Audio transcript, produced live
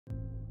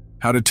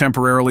How to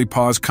temporarily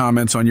pause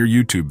comments on your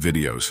YouTube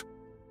videos.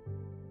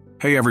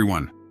 Hey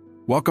everyone,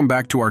 welcome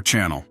back to our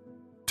channel.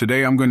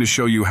 Today I'm going to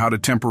show you how to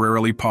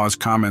temporarily pause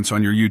comments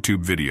on your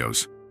YouTube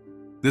videos.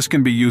 This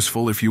can be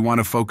useful if you want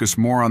to focus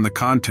more on the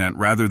content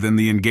rather than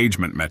the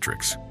engagement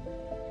metrics.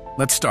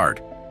 Let's start.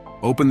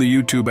 Open the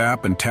YouTube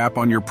app and tap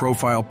on your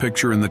profile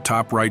picture in the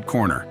top right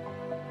corner.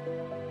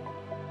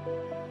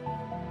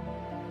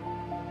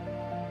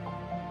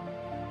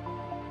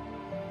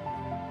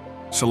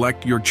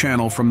 Select your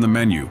channel from the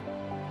menu.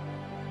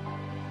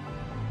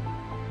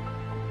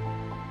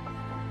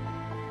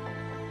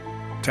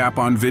 Tap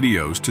on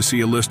Videos to see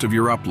a list of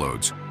your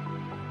uploads.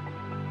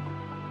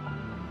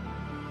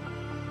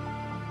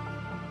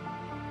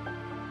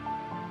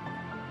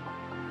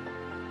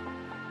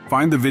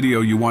 Find the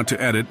video you want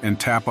to edit and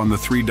tap on the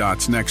three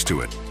dots next to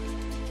it.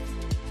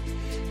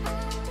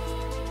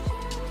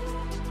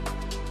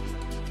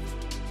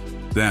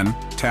 Then,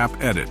 tap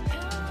Edit.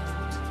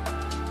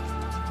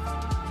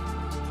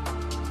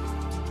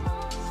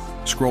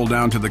 Scroll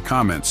down to the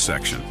Comments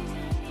section.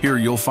 Here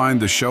you'll find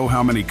the Show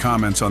How Many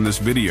Comments on this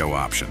video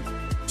option.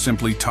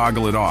 Simply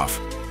toggle it off.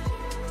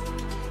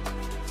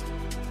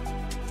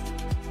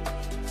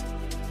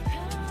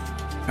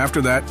 After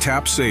that,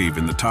 tap Save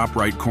in the top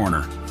right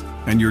corner.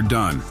 And you're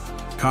done.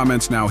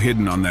 Comments now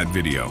hidden on that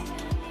video.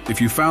 If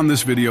you found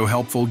this video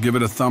helpful, give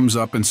it a thumbs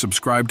up and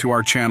subscribe to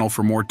our channel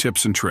for more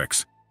tips and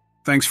tricks.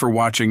 Thanks for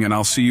watching, and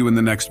I'll see you in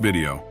the next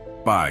video.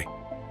 Bye.